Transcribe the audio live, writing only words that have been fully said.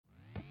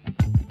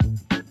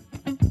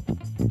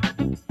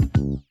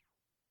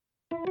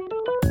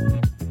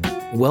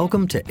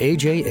Welcome to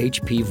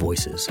AJHP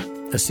Voices,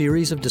 a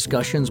series of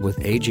discussions with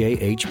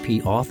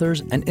AJHP authors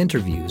and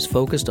interviews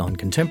focused on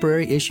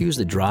contemporary issues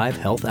that drive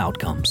health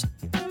outcomes.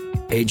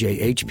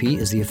 AJHP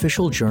is the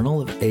official journal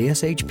of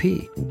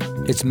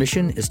ASHP. Its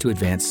mission is to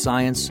advance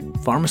science,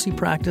 pharmacy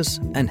practice,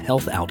 and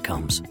health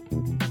outcomes.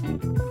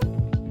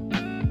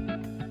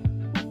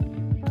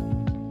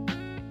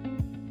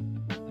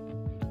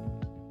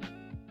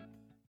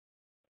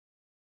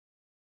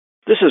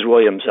 This is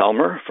William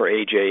Zellmer for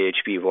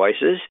AJHP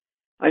Voices.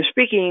 I'm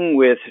speaking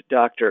with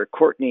Dr.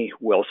 Courtney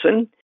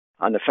Wilson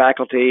on the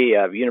faculty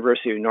of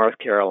University of North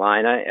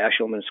Carolina,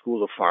 Eshelman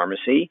School of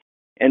Pharmacy,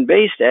 and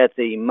based at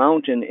the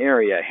Mountain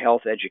Area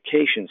Health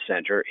Education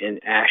Center in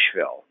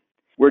Asheville.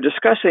 We're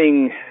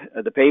discussing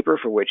the paper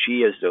for which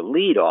she is the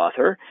lead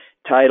author,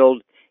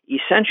 titled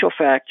Essential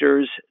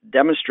Factors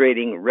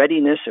Demonstrating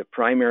Readiness of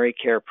Primary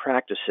Care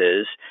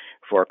Practices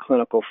for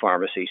Clinical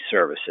Pharmacy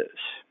Services.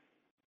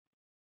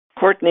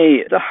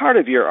 Courtney, the heart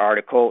of your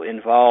article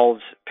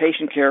involves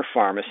patient care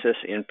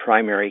pharmacists in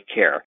primary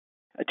care.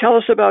 Tell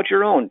us about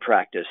your own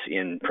practice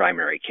in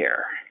primary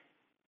care.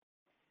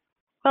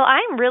 Well,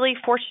 I'm really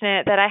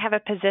fortunate that I have a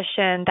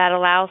position that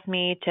allows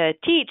me to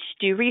teach,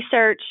 do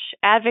research,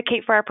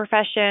 advocate for our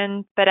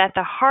profession, but at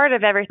the heart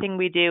of everything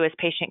we do is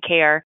patient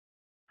care.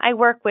 I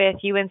work with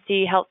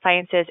UNC Health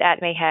Sciences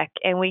at Mahek,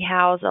 and we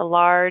house a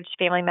large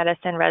family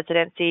medicine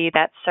residency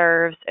that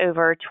serves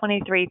over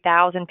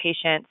 23,000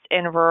 patients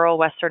in rural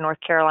western North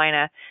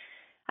Carolina.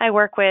 I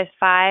work with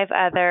 5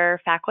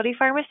 other faculty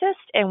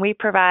pharmacists, and we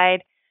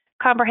provide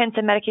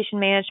comprehensive medication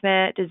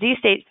management, disease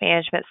state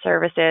management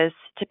services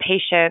to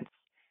patients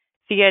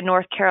via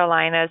North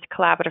Carolina's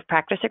Collaborative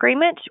Practice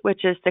Agreement,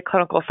 which is the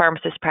clinical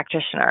pharmacist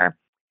practitioner.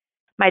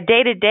 My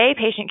day-to-day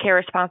patient care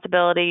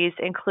responsibilities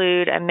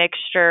include a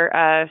mixture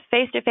of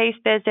face-to-face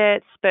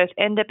visits, both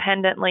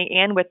independently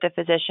and with the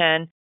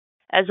physician,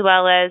 as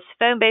well as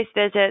phone-based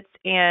visits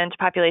and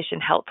population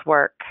health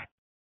work.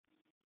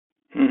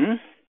 Mm-hmm.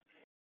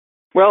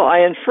 Well,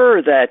 I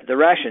infer that the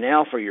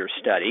rationale for your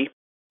study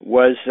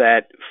was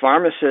that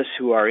pharmacists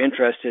who are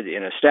interested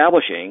in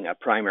establishing a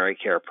primary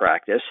care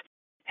practice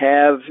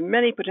have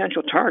many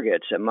potential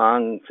targets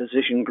among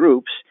physician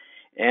groups,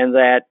 and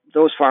that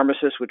those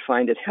pharmacists would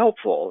find it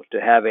helpful to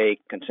have a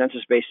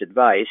consensus-based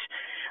advice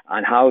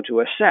on how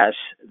to assess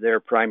their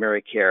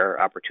primary care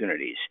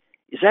opportunities.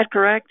 Is that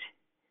correct?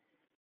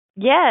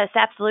 Yes,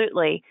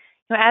 absolutely.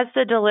 As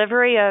the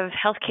delivery of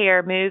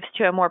healthcare moves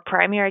to a more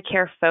primary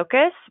care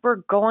focus, we're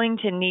going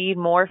to need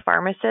more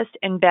pharmacists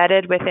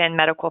embedded within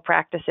medical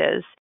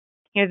practices.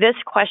 This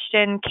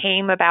question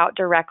came about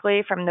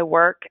directly from the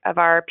work of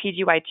our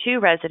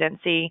PGY2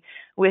 residency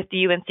with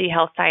the UNC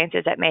Health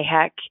Sciences at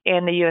Mahek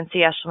and the UNC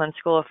Eshelman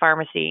School of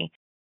Pharmacy.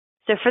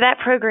 So for that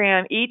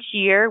program, each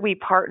year we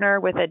partner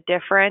with a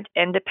different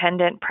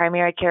independent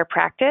primary care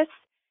practice.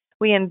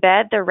 We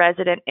embed the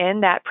resident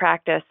in that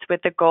practice with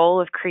the goal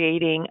of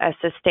creating a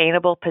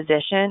sustainable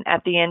position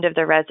at the end of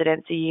the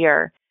residency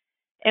year.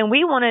 And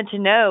we wanted to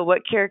know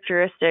what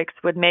characteristics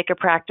would make a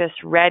practice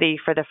ready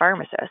for the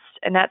pharmacist.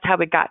 And that's how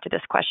we got to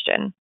this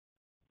question.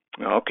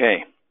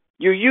 Okay.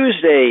 You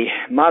used a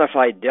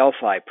modified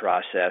Delphi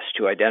process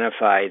to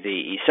identify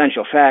the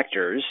essential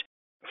factors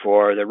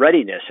for the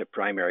readiness of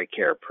primary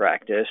care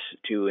practice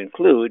to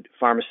include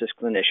pharmacist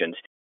clinicians.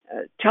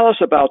 Tell us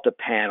about the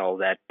panel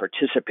that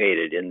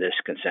participated in this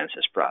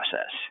consensus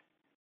process.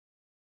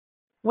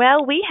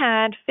 Well, we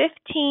had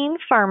 15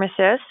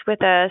 pharmacists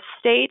with a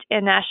state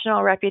and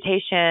national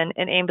reputation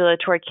in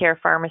ambulatory care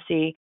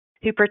pharmacy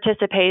who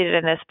participated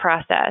in this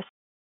process.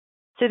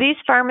 So these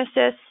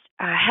pharmacists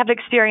have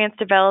experience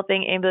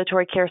developing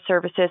ambulatory care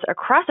services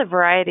across a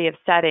variety of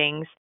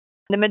settings.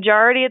 The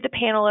majority of the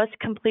panelists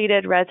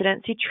completed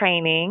residency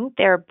training.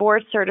 They're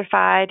board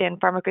certified in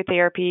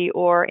pharmacotherapy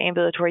or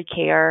ambulatory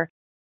care,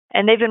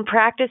 and they've been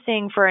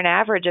practicing for an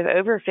average of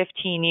over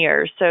 15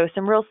 years, so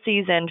some real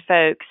seasoned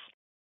folks.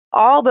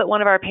 All but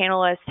one of our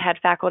panelists had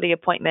faculty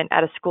appointment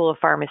at a school of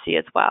pharmacy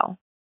as well.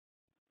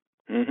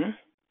 Mm-hmm.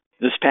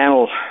 This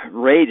panel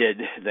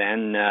rated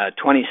then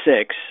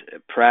 26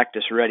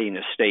 practice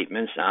readiness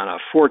statements on a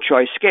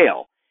 4-choice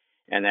scale,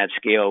 and that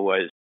scale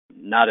was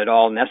not at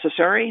all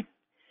necessary,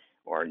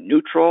 or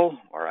neutral,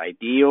 or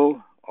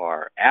ideal,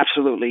 or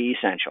absolutely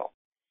essential.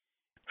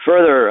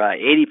 Further,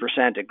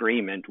 80%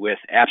 agreement with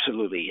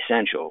absolutely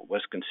essential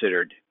was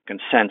considered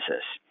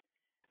consensus.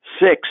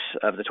 6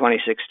 of the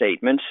 26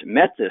 statements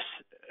met this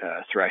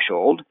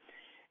threshold,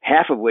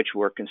 half of which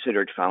were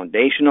considered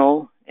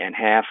foundational and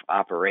half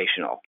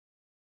operational.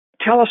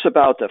 Tell us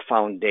about the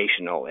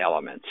foundational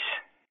elements.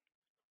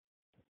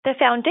 The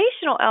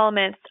foundational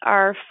elements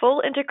are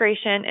full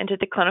integration into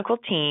the clinical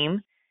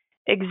team,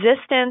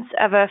 existence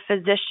of a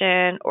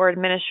physician or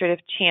administrative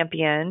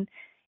champion,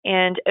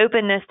 and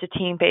openness to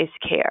team-based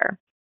care.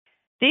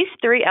 These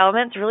 3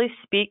 elements really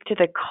speak to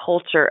the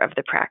culture of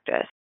the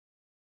practice.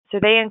 So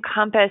they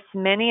encompass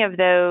many of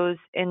those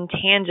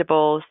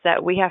intangibles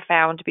that we have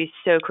found to be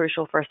so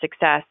crucial for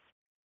success.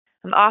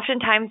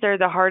 Oftentimes, they're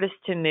the hardest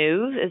to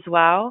move as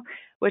well.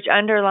 which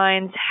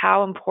underlines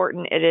how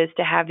important it is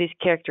to have these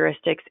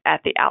characteristics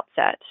at the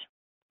outset.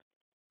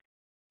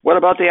 What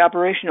about the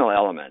operational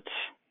elements?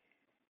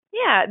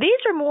 Yeah, these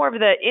are more of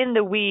the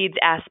in-the-weeds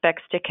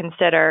aspects to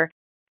consider.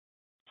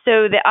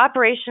 So the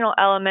operational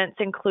elements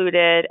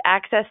included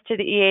access to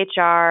the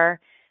EHR,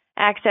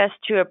 access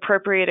to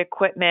appropriate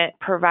equipment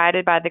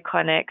provided by the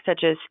clinic,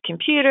 such as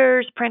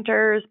computers,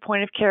 printers,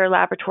 point-of-care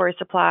laboratory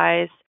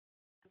supplies,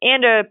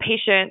 and a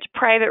patient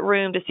private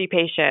room to see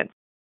patients.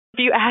 If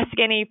you ask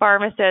any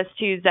pharmacist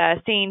who's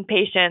seen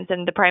patients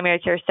in the primary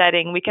care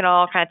setting, we can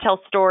all kind of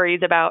tell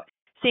stories about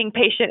seeing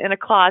patient in a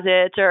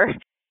closet or,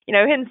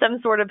 in some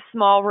sort of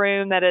small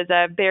room that is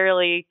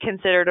barely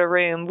considered a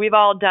room. We've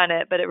all done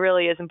it, but it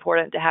really is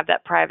important to have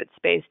that private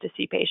space to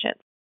see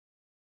patients.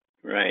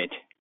 Right.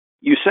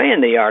 You say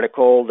in the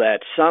article that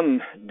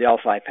some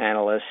Delphi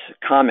panelists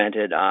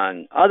commented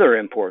on other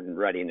important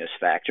readiness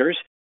factors,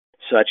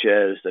 such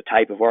as the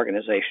type of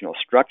organizational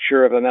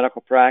structure of a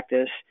medical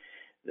practice,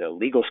 the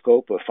legal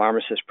scope of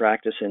pharmacist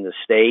practice in the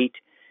state,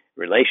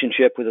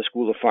 relationship with the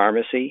School of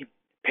Pharmacy,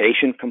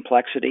 patient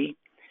complexity,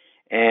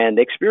 and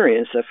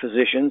experience of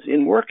physicians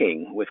in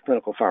working with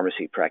clinical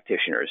pharmacy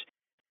practitioners.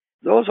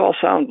 Those all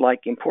sound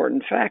like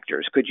important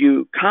factors. Could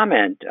you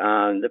comment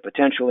on the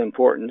potential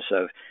importance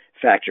of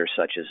factors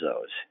such as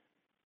those?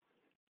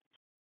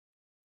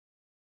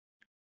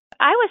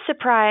 I was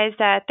surprised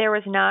that there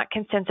was not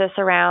consensus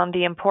around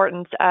the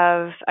importance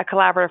of a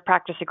collaborative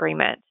practice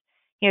agreement.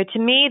 To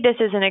me, this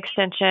is an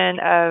extension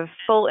of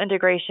full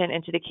integration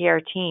into the care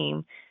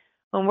team.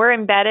 When we're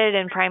embedded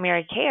in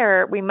primary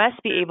care, we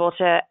must be able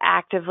to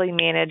actively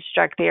manage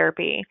drug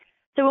therapy.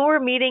 So when we're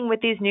meeting with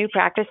these new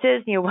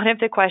practices, one of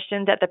the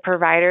questions that the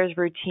providers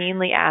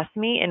routinely ask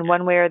me in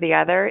one way or the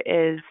other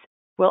is,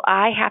 will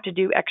I have to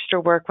do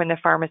extra work when the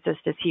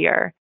pharmacist is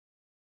here?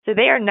 So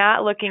they are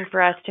not looking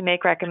for us to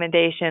make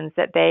recommendations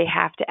that they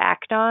have to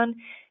act on.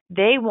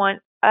 They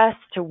want us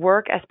to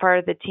work as part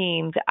of the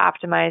team to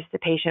optimize the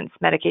patient's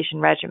medication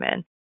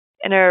regimen.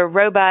 And a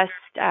robust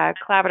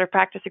collaborative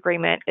practice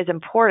agreement is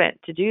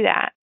important to do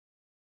that.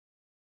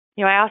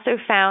 I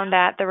also found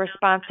that the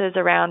responses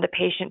around the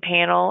patient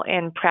panel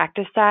and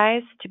practice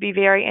size to be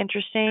very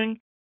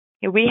interesting.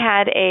 We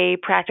had a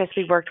practice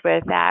we worked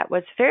with that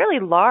was fairly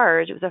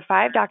large. It was a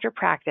 5-doctor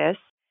practice.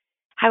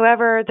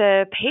 However,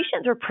 the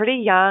patients were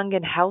pretty young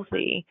and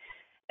healthy.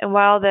 And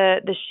while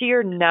the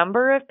sheer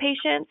number of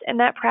patients in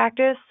that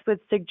practice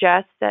would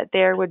suggest that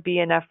there would be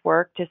enough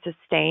work to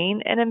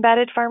sustain an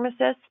embedded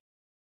pharmacist,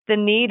 the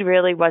need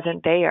really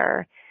wasn't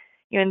there.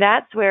 And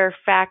that's where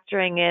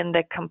factoring in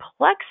the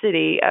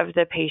complexity of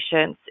the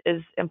patients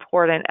is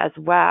important as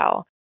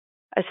well.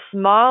 A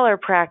smaller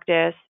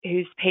practice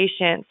whose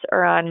patients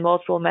are on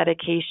multiple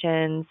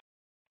medications,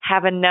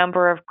 have a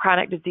number of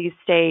chronic disease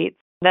states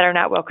that are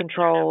not well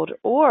controlled,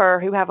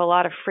 or who have a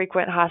lot of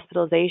frequent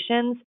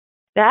hospitalizations,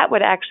 that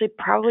would actually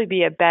probably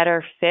be a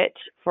better fit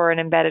for an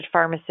embedded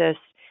pharmacist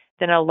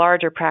than a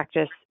larger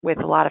practice with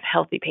a lot of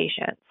healthy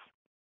patients.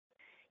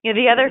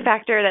 The other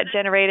factor that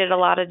generated a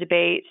lot of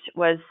debate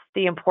was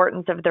the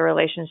importance of the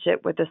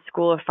relationship with the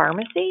School of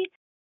Pharmacy.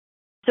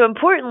 So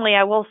importantly,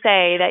 I will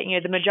say that,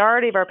 the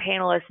majority of our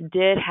panelists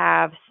did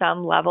have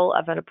some level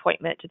of an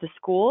appointment to the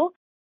school.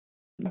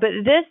 But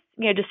this,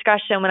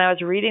 discussion, when I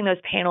was reading those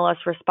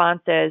panelists'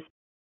 responses,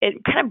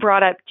 it kind of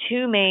brought up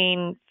two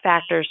main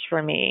factors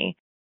for me.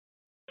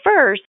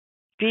 First,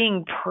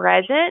 being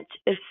present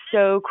is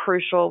so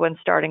crucial when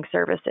starting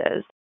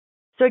services.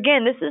 So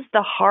again, this is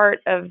the heart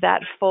of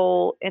that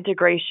full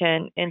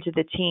integration into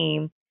the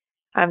team.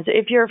 So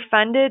if you're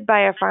funded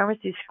by a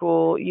pharmacy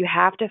school, you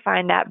have to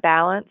find that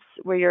balance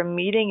where you're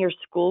meeting your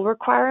school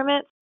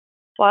requirements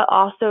while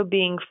also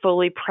being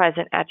fully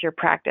present at your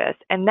practice.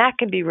 And that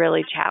can be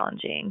really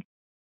challenging.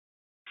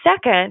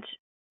 Second,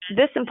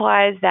 this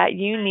implies that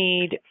you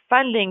need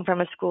funding from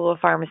a school of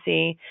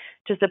pharmacy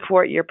to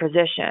support your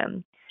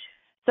position.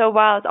 So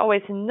while it's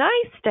always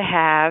nice to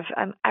have,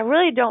 I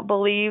really don't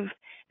believe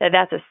that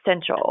that's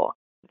essential.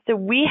 So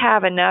we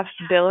have enough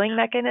billing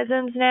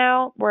mechanisms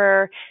now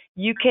where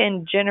you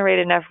can generate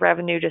enough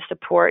revenue to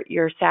support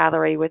your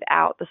salary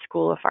without the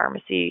School of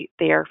Pharmacy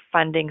there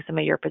funding some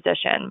of your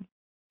position.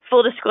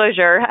 Full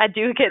disclosure, I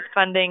do get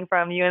funding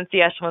from UNC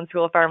Echelon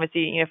School of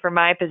Pharmacy, for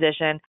my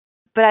position,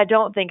 but I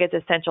don't think it's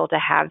essential to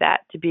have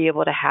that to be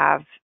able to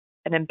have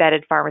an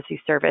embedded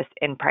pharmacy service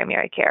in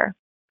primary care.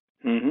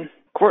 Mm-hmm.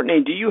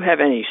 Courtney, do you have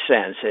any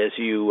sense, as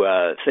you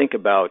think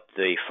about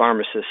the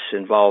pharmacist's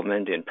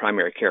involvement in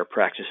primary care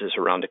practices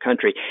around the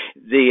country,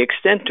 the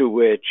extent to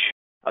which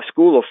a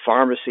School of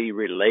Pharmacy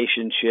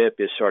relationship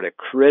is sort of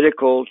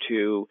critical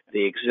to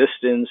the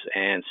existence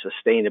and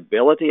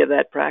sustainability of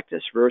that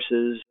practice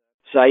versus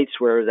sites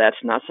where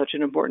that's not such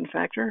an important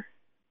factor?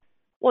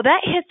 Well,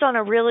 that hits on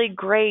a really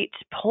great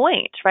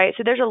point, right?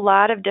 So there's a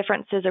lot of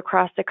differences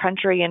across the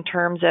country in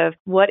terms of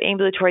what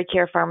ambulatory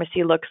care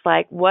pharmacy looks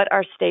like, what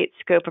our state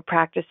scope of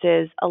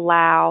practices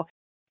allow.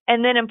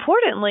 And then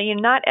importantly,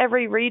 not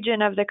every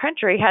region of the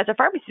country has a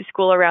pharmacy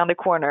school around the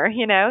corner,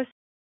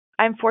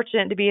 I'm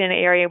fortunate to be in an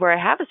area where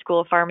I have a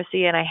School of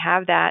Pharmacy and I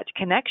have that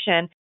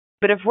connection.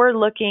 But if we're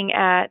looking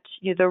at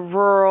the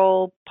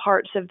rural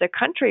parts of the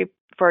country,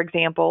 for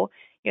example,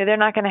 they're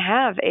not going to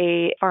have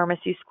a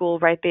pharmacy school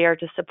right there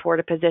to support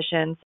a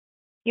physician.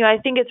 I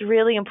think it's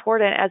really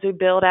important as we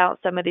build out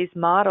some of these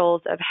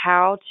models of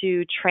how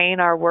to train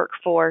our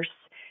workforce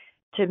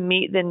to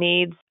meet the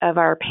needs of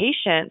our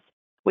patients.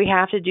 We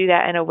have to do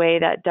that in a way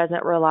that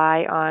doesn't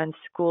rely on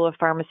School of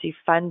Pharmacy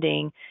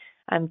funding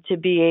to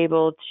be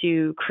able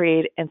to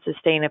create and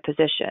sustain a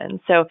position.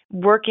 So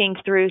working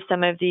through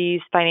some of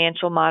these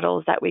financial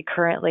models that we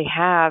currently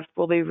have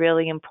will be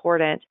really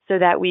important so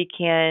that we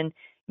can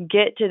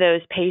get to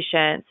those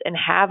patients and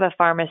have a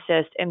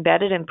pharmacist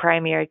embedded in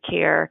primary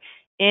care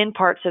in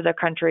parts of the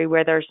country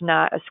where there's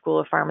not a School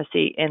of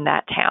Pharmacy in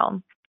that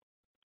town.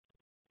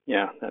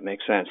 Yeah, that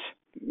makes sense.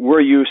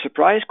 Were you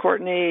surprised,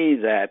 Courtney,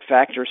 that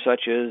factors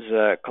such as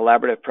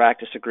collaborative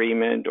practice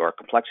agreement or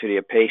complexity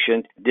of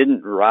patient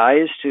didn't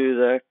rise to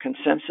the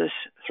consensus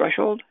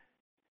threshold?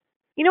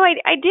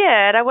 I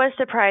did. I was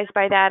surprised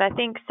by that. I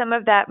think some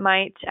of that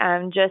might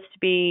just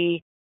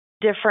be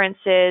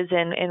differences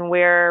in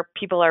where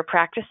people are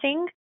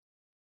practicing.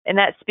 And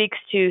that speaks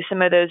to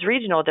some of those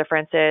regional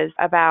differences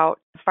about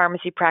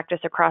pharmacy practice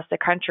across the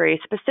country.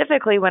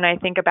 Specifically, when I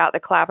think about the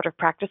collaborative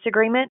practice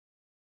agreement,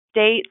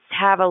 states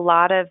have a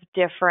lot of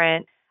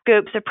different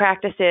scopes of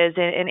practices,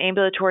 and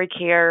ambulatory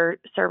care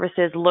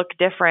services look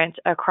different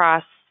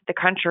across the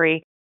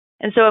country.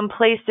 And so in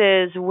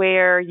places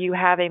where you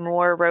have a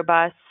more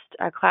robust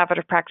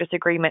collaborative practice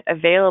agreement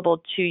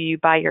available to you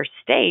by your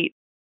state,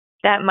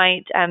 that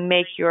might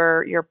make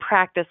your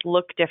practice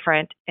look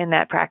different in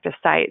that practice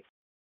site.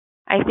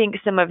 I think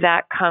some of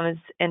that comes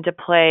into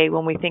play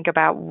when we think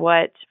about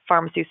what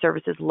pharmacy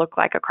services look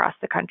like across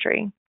the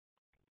country.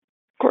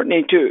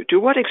 Courtney, to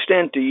what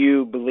extent do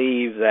you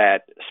believe that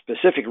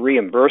specific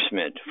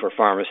reimbursement for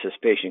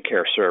pharmacist patient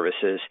care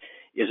services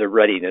is a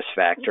readiness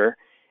factor?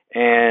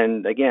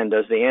 And again,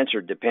 does the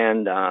answer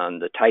depend on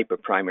the type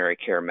of primary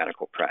care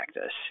medical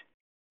practice?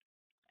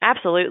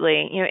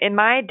 Absolutely. In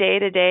my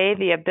day-to-day,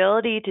 the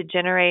ability to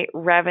generate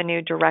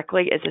revenue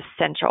directly is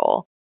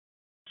essential.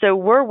 So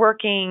we're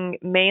working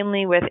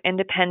mainly with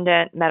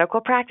independent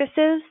medical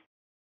practices.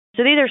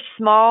 So these are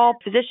small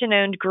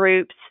physician-owned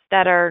groups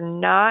that are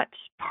not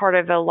part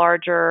of a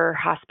larger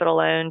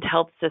hospital-owned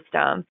health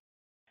system.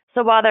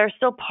 So while they're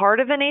still part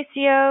of an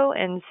ACO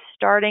and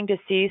starting to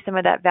see some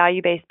of that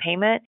value-based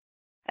payment,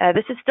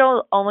 this is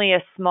still only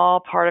a small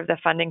part of the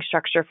funding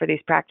structure for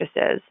these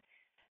practices.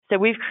 So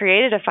we've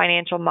created a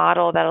financial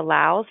model that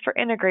allows for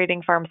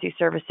integrating pharmacy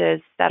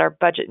services that are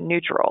budget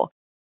neutral.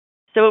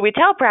 So what we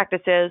tell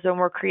practices when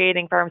we're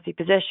creating pharmacy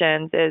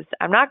positions is,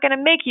 I'm not going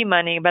to make you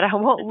money, but I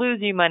won't lose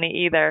you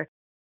money either.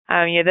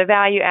 The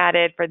value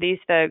added for these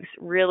folks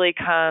really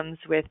comes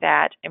with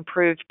that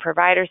improved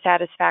provider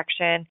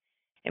satisfaction,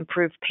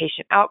 improved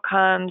patient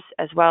outcomes,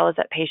 as well as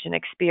that patient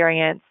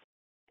experience,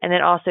 and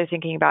then also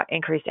thinking about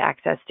increased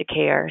access to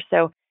care.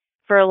 So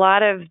for a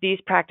lot of these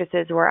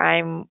practices where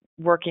I'm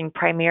working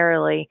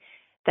primarily,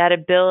 that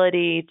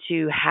ability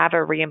to have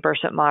a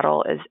reimbursement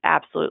model is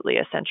absolutely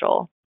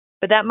essential.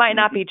 But that might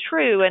not be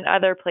true in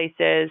other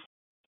places,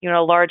 a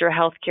larger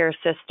healthcare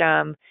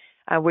system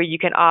where you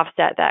can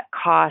offset that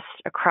cost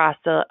across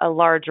a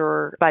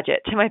larger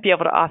budget. You might be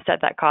able to offset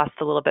that cost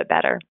a little bit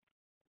better.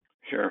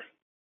 Sure.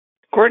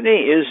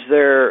 Courtney, is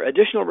there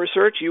additional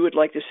research you would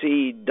like to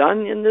see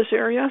done in this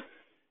area?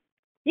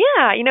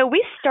 Yeah,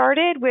 we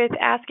started with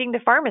asking the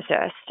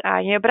pharmacist,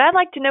 but I'd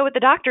like to know what the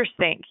doctors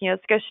think.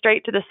 Let's go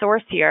straight to the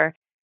source here.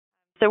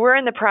 So we're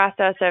in the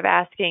process of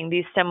asking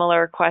these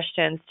similar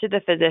questions to the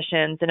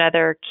physicians and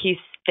other key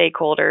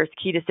stakeholders,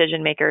 key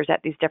decision makers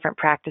at these different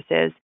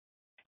practices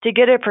to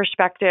get a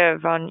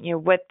perspective on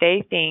what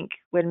they think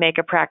would make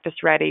a practice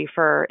ready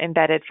for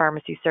embedded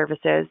pharmacy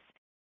services.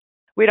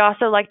 We'd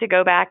also like to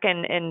go back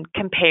and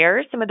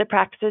compare some of the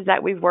practices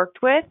that we've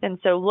worked with. And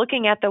so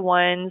looking at the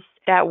ones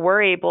that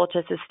were able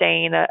to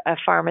sustain a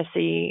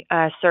pharmacy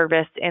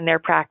service in their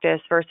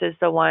practice versus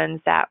the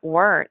ones that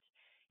weren't.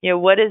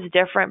 What is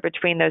different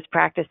between those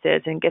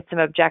practices, and get some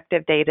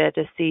objective data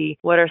to see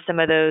what are some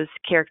of those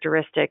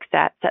characteristics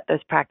that set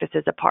those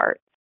practices apart.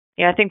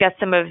 I think that's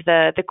some of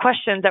the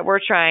questions that we're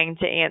trying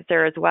to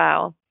answer as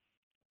well.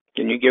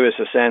 Can you give us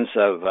a sense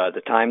of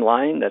the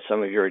timeline that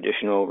some of your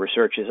additional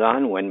research is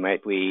on? When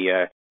might we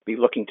be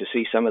looking to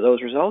see some of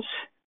those results?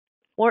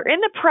 We're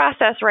in the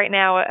process right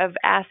now of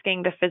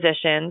asking the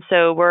physician.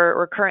 So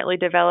we're currently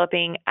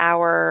developing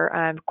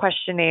our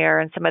questionnaire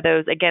and some of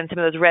those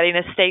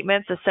readiness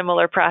statements, a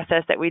similar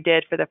process that we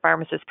did for the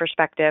pharmacist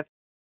perspective.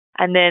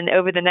 And then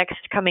over the next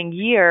coming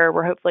year,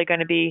 we're hopefully going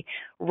to be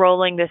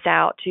rolling this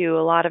out to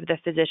a lot of the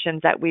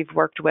physicians that we've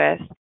worked with.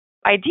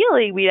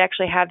 Ideally, we'd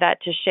actually have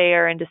that to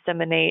share and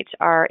disseminate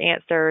our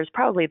answers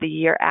probably the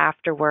year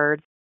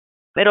afterwards.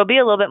 It'll be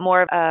a little bit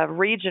more of a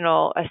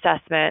regional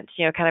assessment,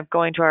 kind of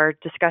going to our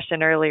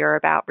discussion earlier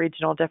about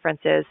regional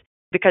differences,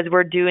 because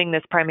we're doing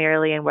this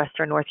primarily in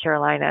Western North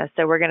Carolina.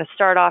 So we're going to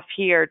start off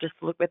here, just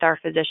look with our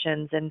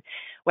physicians in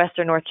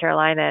Western North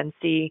Carolina and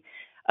see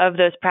of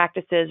those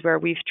practices where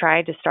we've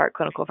tried to start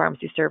clinical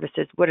pharmacy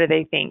services, what do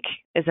they think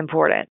is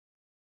important?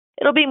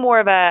 It'll be more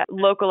of a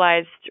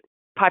localized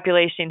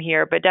population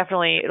here, but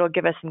definitely it'll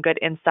give us some good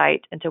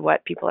insight into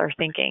what people are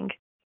thinking.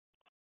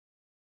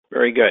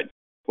 Very good.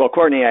 Well,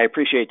 Courtney, I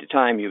appreciate the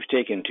time you've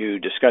taken to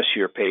discuss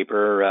your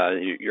paper.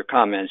 Your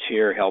comments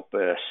here help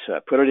us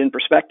put it in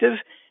perspective.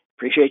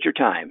 Appreciate your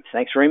time.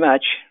 Thanks very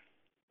much.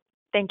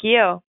 Thank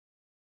you.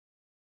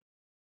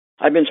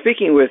 I've been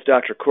speaking with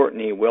Dr.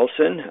 Courtney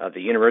Wilson of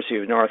the University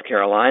of North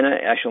Carolina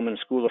Eshelman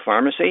School of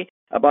Pharmacy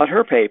about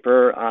her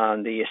paper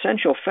on the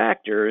essential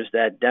factors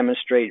that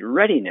demonstrate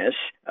readiness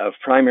of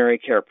primary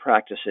care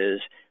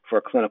practices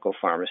for clinical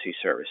pharmacy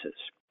services.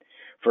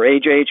 For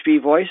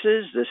AJHP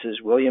Voices, this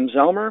is William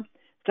Zellmer.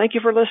 Thank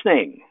you for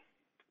listening.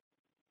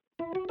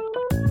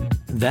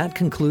 That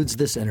concludes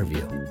this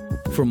interview.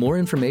 For more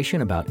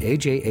information about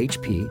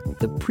AJHP,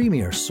 the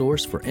premier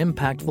source for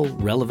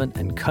impactful, relevant,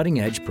 and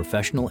cutting-edge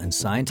professional and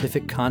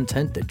scientific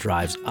content that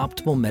drives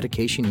optimal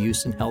medication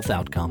use and health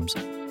outcomes,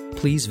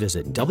 please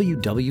visit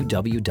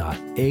www.ajhp.org.